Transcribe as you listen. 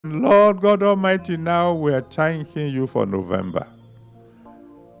Lord God Almighty, now we are thanking you for November.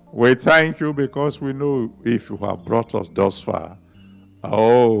 We thank you because we know if you have brought us thus far,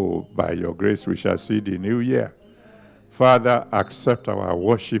 oh, by your grace we shall see the new year. Father, accept our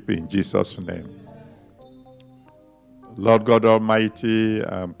worship in Jesus' name. Lord God Almighty,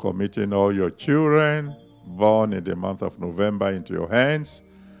 I'm committing all your children born in the month of November into your hands.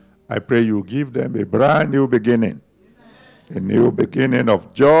 I pray you give them a brand new beginning. A new beginning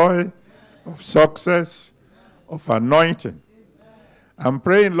of joy, of success, of anointing. I'm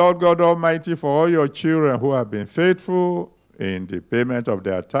praying, Lord God Almighty, for all your children who have been faithful in the payment of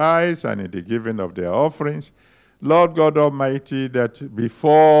their tithes and in the giving of their offerings. Lord God Almighty, that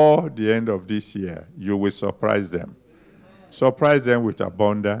before the end of this year, you will surprise them. Surprise them with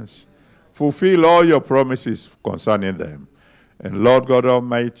abundance. Fulfill all your promises concerning them. And Lord God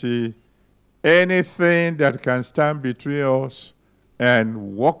Almighty, anything that can stand between us and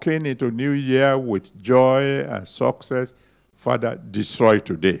walking into new year with joy and success, Father, destroy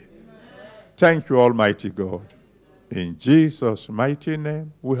today. Amen. Thank you, Almighty God. In Jesus' mighty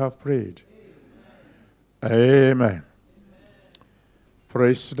name, we have prayed. Amen. Amen.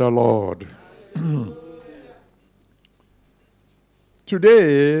 Praise the Lord.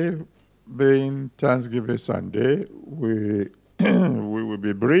 Today, being Thanksgiving Sunday, we will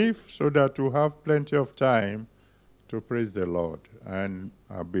be brief so that we have plenty of time to praise the Lord. And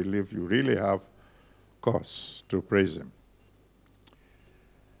I believe you really have cause to praise Him.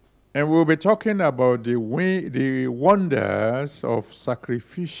 And we'll be talking about the wonders of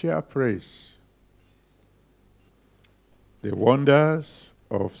sacrificial praise. The wonders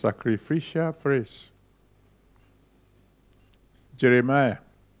of sacrificial praise. Jeremiah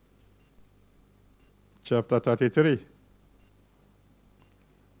chapter 33.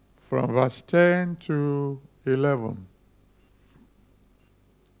 From verse 10 to 11.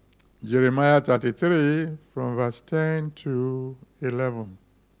 Jeremiah 33, from verse 10 to 11.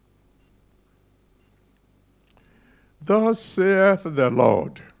 Thus saith the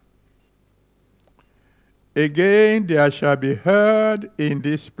Lord, again there shall be heard in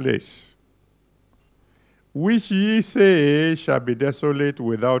this place, which ye say shall be desolate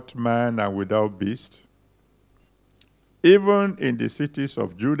without man and without beast, even in the cities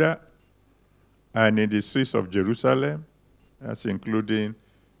of Judah and in the streets of Jerusalem, that's including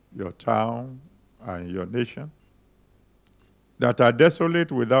your town and your nation, that are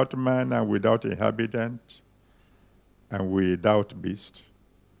desolate without man and without inhabitant and without beast.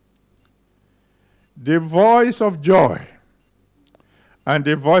 The voice of joy and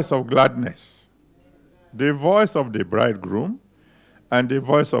the voice of gladness, the voice of the bridegroom and the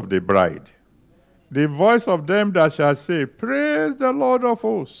voice of the bride, the voice of them that shall say, praise the Lord of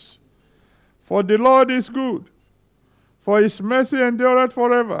hosts, for the Lord is good, for his mercy endureth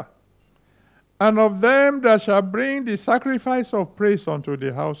forever. And of them that shall bring the sacrifice of praise unto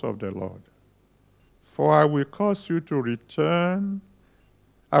the house of the Lord. For I will cause you to return,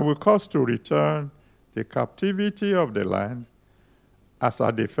 I will cause to return the captivity of the land, as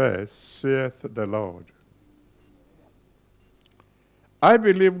at the first, saith the Lord. I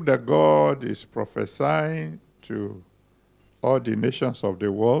believe that God is prophesying to all the nations of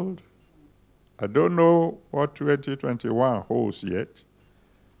the world. I don't know what 2021 holds yet,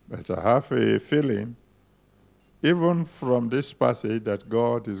 but I have a feeling, even from this passage, that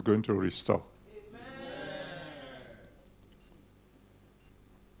God is going to restore.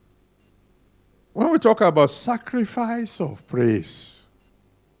 When we talk about sacrifice of praise,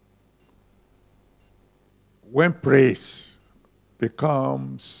 when praise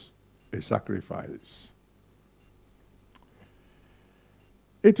becomes a sacrifice,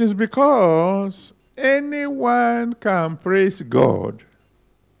 it is because anyone can praise God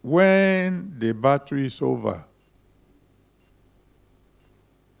when the battle is over.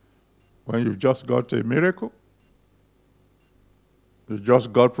 When you've just got a miracle, you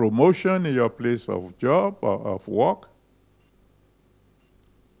just got promotion in your place of job or of work,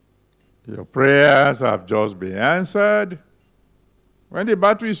 your prayers have just been answered. When the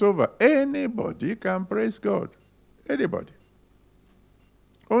battle is over, anybody can praise God. Anybody.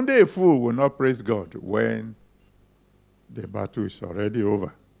 Only a fool will not praise God when the battle is already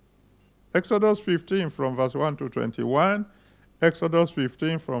over. Exodus 15 from verse 1 to 21, Exodus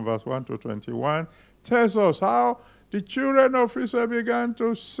 15 from verse 1 to 21 tells us how the children of Israel began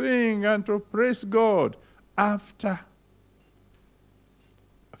to sing and to praise God after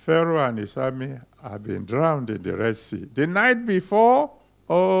Pharaoh and his army had been drowned in the Red Sea. The night before,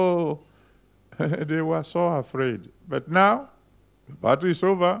 they were so afraid. But now, the battle is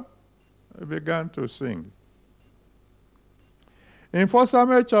over, they began to sing. In 1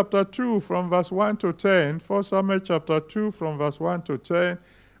 Samuel chapter 2 from verse 1 to 10, 1 Samuel chapter 2 from verse 1 to 10,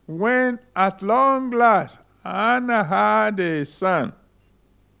 when at long last Hannah had a son,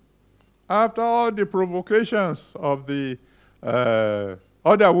 after all the provocations of the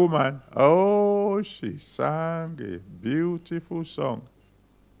other woman, oh, she sang a beautiful song.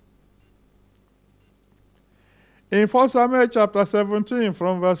 In 1 Samuel chapter 17,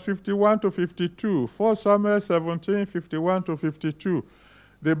 from verse 51 to 52, 1 Samuel 17, 51 to 52,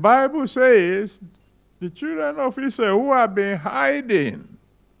 the Bible says the children of Israel who have been hiding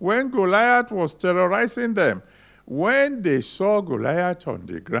when Goliath was terrorizing them, when they saw Goliath on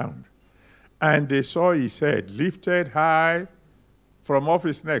the ground, and they saw his head lifted high from off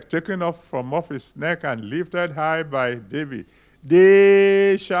his neck, taken off from off his neck and lifted high by David,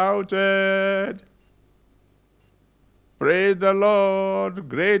 they shouted, "Praise the Lord,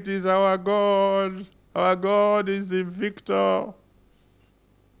 great is our God is the victor."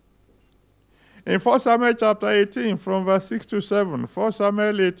 In 1 Samuel chapter 18 from verse 6 to 7, 1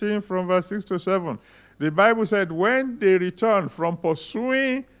 Samuel 18 from verse 6 to 7, the Bible said when they returned from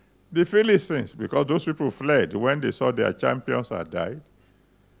pursuing the Philistines, because those people fled when they saw their champions had died,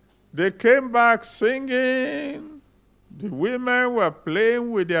 they came back singing. The women were playing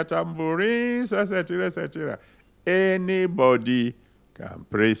with their tambourines, etc., etc. Anybody can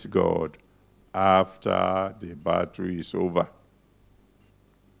praise God after the battle is over.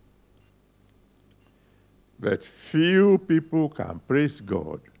 But few people can praise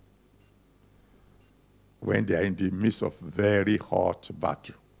God when they are in the midst of very hot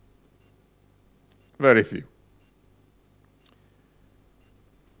battle. Very few.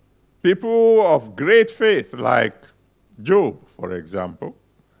 People of great faith like Job, for example,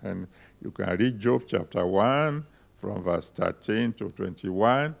 and you can read Job chapter 1 from verse 13 to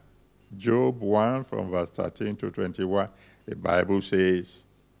 21. Job 1 from verse 13 to 21. The Bible says,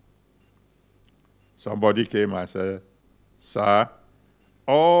 somebody came and said, "Sir,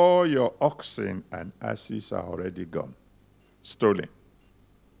 all your oxen and asses are already gone, stolen."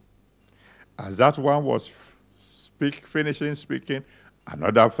 As that one was finishing speaking,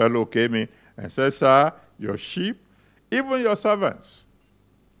 another fellow came in and said, "Sir, your sheep, even your servants,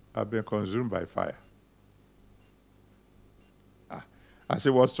 have been consumed by fire." As he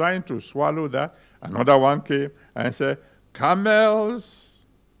was trying to swallow that, another one came and said, "Camels,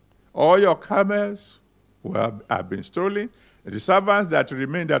 all your camels have been stolen. The servants that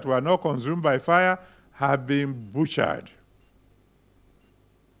remain that were not consumed by fire have been butchered."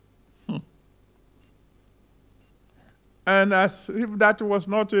 And as if that was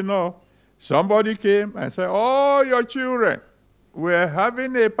not enough, somebody came and said, "All your children were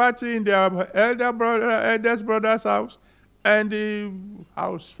having a party in their eldest brother's house, and the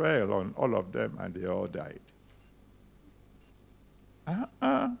house fell on all of them, and they all died."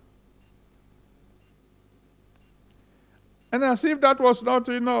 And as if that was not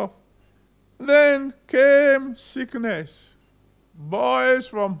enough, then came sickness, boils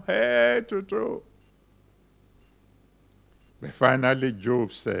from head to toe. But finally,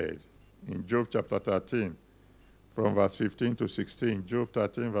 Job said, in Job chapter 13, from verse 15 to 16, Job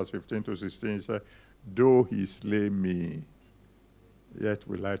 13, verse 15 to 16, he said, "Though he slay me, yet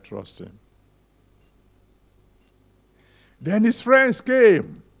will I trust him." Then his friends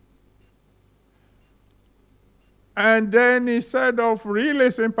came. And then instead of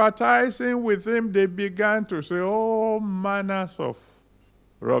really sympathizing with him, they began to say all manners of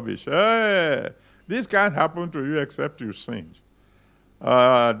rubbish. "Hey, this can't happen to you except you sinned.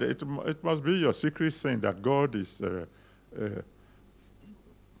 It must be your secret sin that God is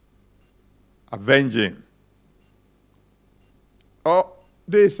avenging." Oh,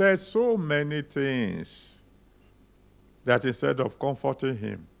 they said so many things that instead of comforting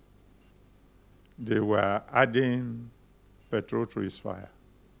him, they were adding petrol to his fire.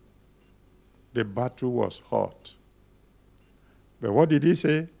 The battle was hot. But what did he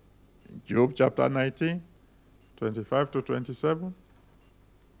say? Job chapter 19, 25 to 27.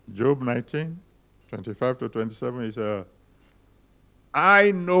 Job 19, 25 to 27, he said,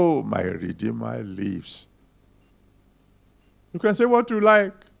 "I know my Redeemer lives." You can say what you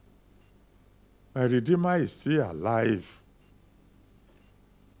like. My Redeemer is still alive.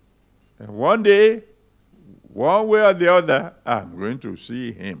 And one day, one way or the other, I'm going to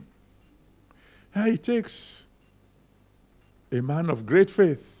see him. And it takes a man of great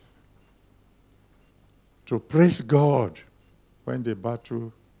faith to praise God when the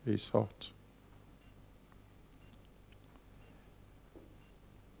battle is hot.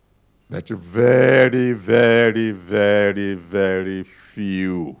 But very, very, very, very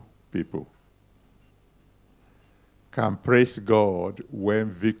few people can praise God when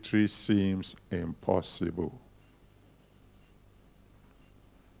victory seems impossible.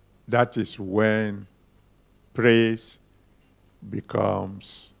 That is when praise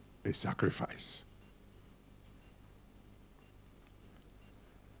becomes a sacrifice.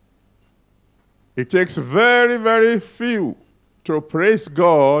 It takes very, very few to praise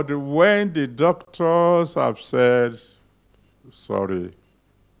God when the doctors have said, sorry,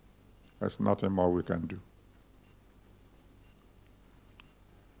 there's nothing more we can do.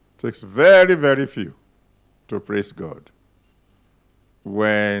 It takes very, very few to praise God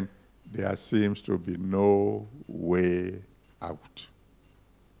when there seems to be no way out.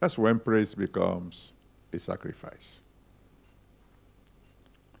 That's when praise becomes a sacrifice.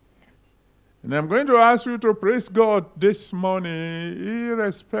 And I'm going to ask you to praise God this morning,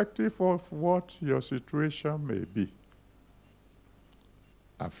 irrespective of what your situation may be.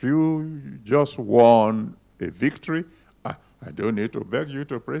 Have you just won a victory? I don't need to beg you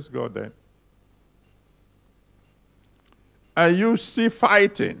to praise God then. Are you still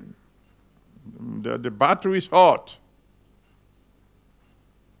fighting? The battle is hot.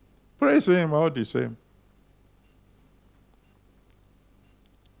 Praise Him all the same.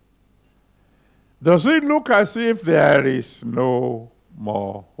 Does it look as if there is no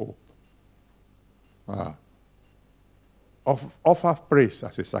more hope? Offer praise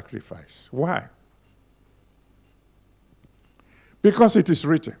as a sacrifice. Why? Because it is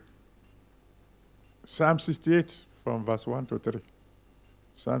written. Psalm 68 from verse 1 to 3.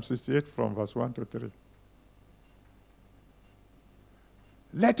 Psalm 68 from verse 1 to 3.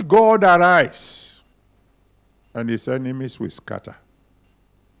 Let God arise, and His enemies will scatter.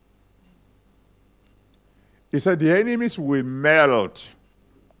 He said the enemies will melt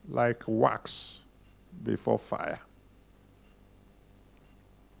like wax before fire.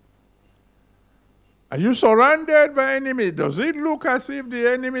 Are you surrounded by enemies? Does it look as if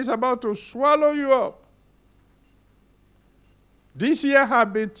the enemy is about to swallow you up? This year has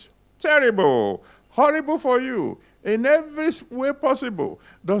been terrible, horrible for you in every way possible.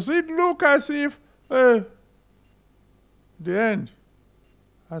 Does it look as if the end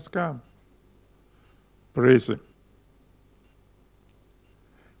has come? Praise Him.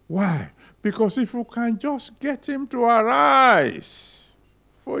 Why? Because if you can just get Him to arise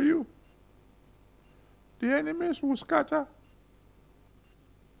for you, the enemies will scatter.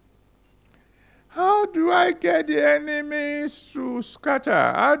 How do I get the enemies to scatter?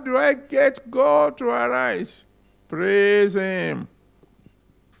 How do I get God to arise? Praise Him.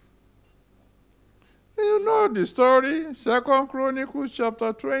 You know the story, 2 Chronicles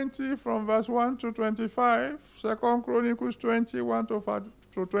chapter 20 from verse 1 to 25. 2 Chronicles 21 to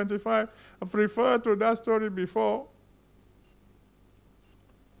 25. I've referred to that story before.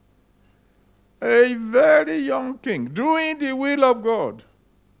 A very young king doing the will of God,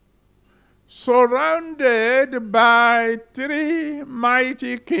 surrounded by 3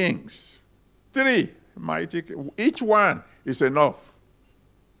 mighty kings. 3 mighty kings. Each one is enough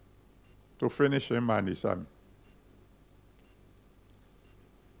to finish him and his army.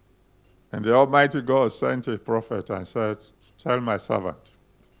 And the Almighty God sent a prophet and said, tell my servant,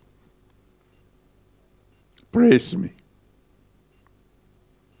 praise me.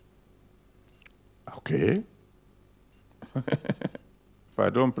 Okay. If I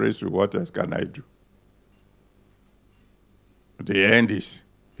don't praise you, what else can I do? The end is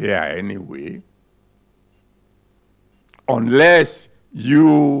here anyway. Unless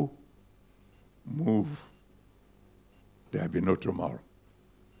you move, there will be no tomorrow.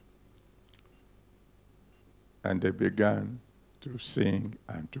 And they began to sing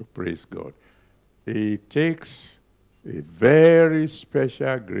and to praise God. It takes a very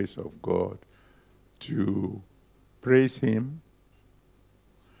special grace of God to praise Him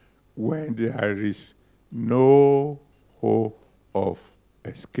when there is no hope of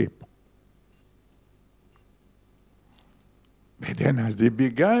escape. But then as they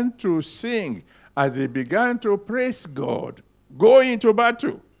began to sing, as they began to praise God, going into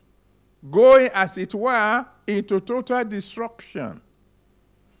battle, going, as it were, into total destruction,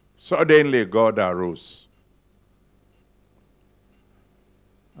 suddenly God arose.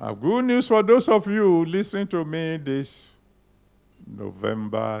 I have good news for those of you listening to me this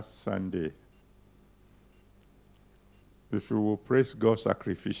November Sunday. If you will praise God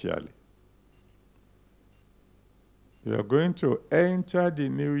sacrificially, you are going to enter the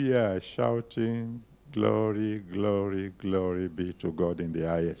new year shouting, glory, glory, glory be to God in the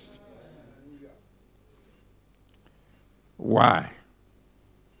highest. Why?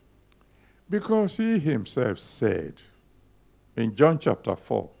 Because He Himself said in John chapter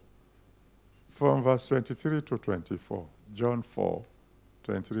 4, from verse 23 to 24. John 4,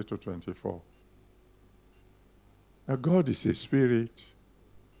 23 to 24. Now God is a spirit.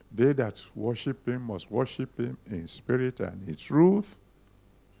 They that worship him must worship him in spirit and in truth.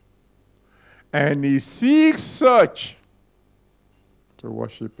 And he seeks such to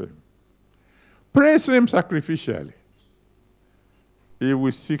worship him. Praise him sacrificially. He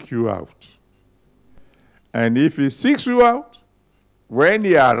will seek you out. And if he seeks you out, when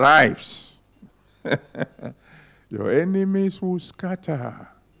he arrives, your enemies will scatter.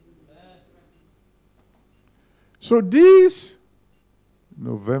 So this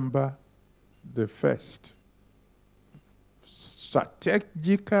November the 1st,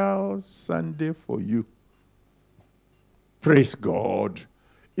 strategical Sunday for you. Praise God,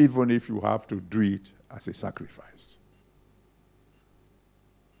 even if you have to do it as a sacrifice.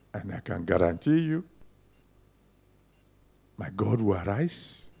 And I can guarantee you, my God will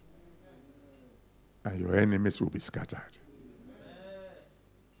arise, and your enemies will be scattered.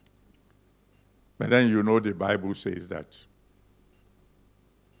 But then you know the Bible says that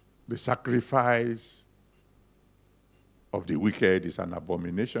the sacrifice of the wicked is an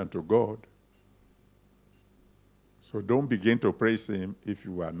abomination to God. So don't begin to praise him if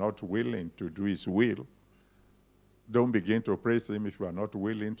you are not willing to do his will. Don't begin to praise him if you are not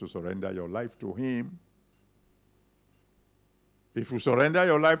willing to surrender your life to him. If you surrender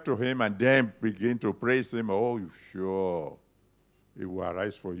your life to him and then begin to praise him, oh, sure, he will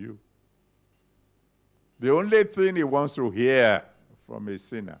arise for you. The only thing he wants to hear from a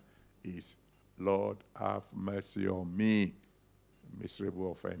sinner is, Lord, have mercy on me,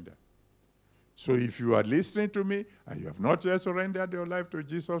 miserable offender. So if you are listening to me and you have not yet surrendered your life to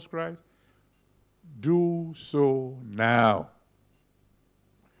Jesus Christ, do so now.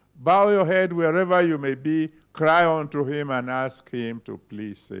 Bow your head wherever you may be, cry unto him and ask him to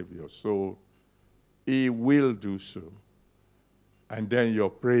please save your soul. He will do so. And then your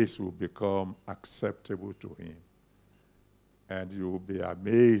praise will become acceptable to him. And you will be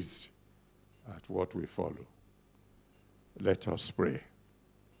amazed at what we follow. Let us pray.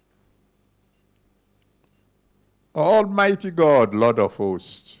 Almighty God, Lord of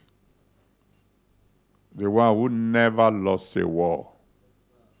hosts, the one who never lost a war,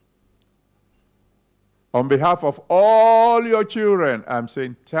 on behalf of all your children, I'm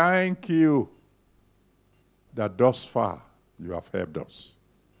saying thank you that thus far you have helped us.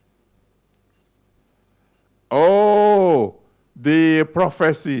 Oh, the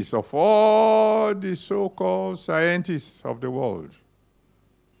prophecies of all the so-called scientists of the world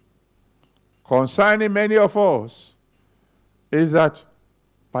concerning many of us is that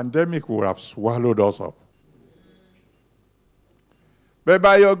pandemic will have swallowed us up. But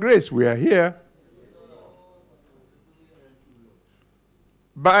by your grace, we are here.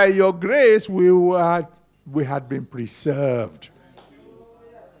 By your grace, we had been preserved.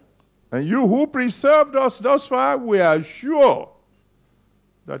 And you who preserved us thus far, we are sure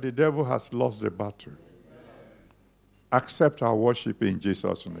that the devil has lost the battle. Accept our worship in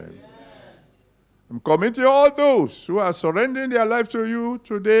Jesus' name. I'm committing all those who are surrendering their life to you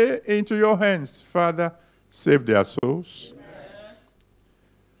today into your hands. Father, save their souls.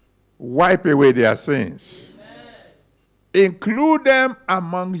 Wipe away their sins. Include them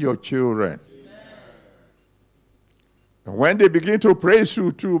among your children. And when they begin to praise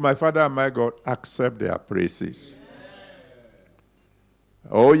you too, my Father and my God, accept their praises.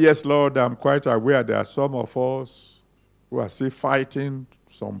 Oh yes, Lord, I'm quite aware there are some of us who are still fighting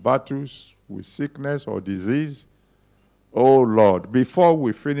some battles with sickness or disease. Oh Lord, before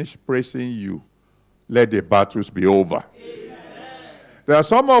we finish praising you, let the battles be over. Amen. There are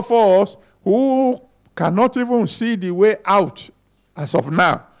some of us who cannot even see the way out as of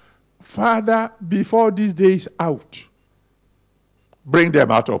now. Father, before this day is out, bring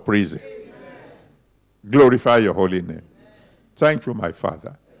them out of prison. Amen. Glorify your holy name. Amen. Thank you, my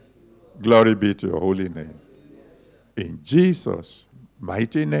Father. Glory be to your holy name. In Jesus'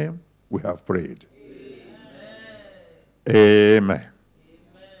 mighty name, we have prayed. Amen. Amen.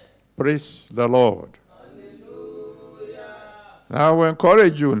 Praise the Lord. Now, I will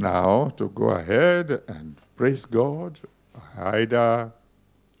encourage you now to go ahead and praise God, either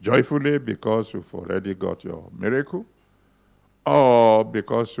joyfully because you've already got your miracle, or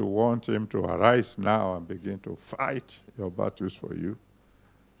because you want him to arise now and begin to fight your battles for you,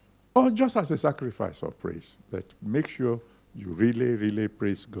 or just as a sacrifice of praise. But make sure you really, really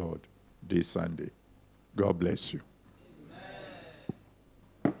praise God this Sunday. God bless you.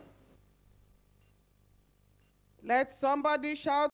 Let somebody shout.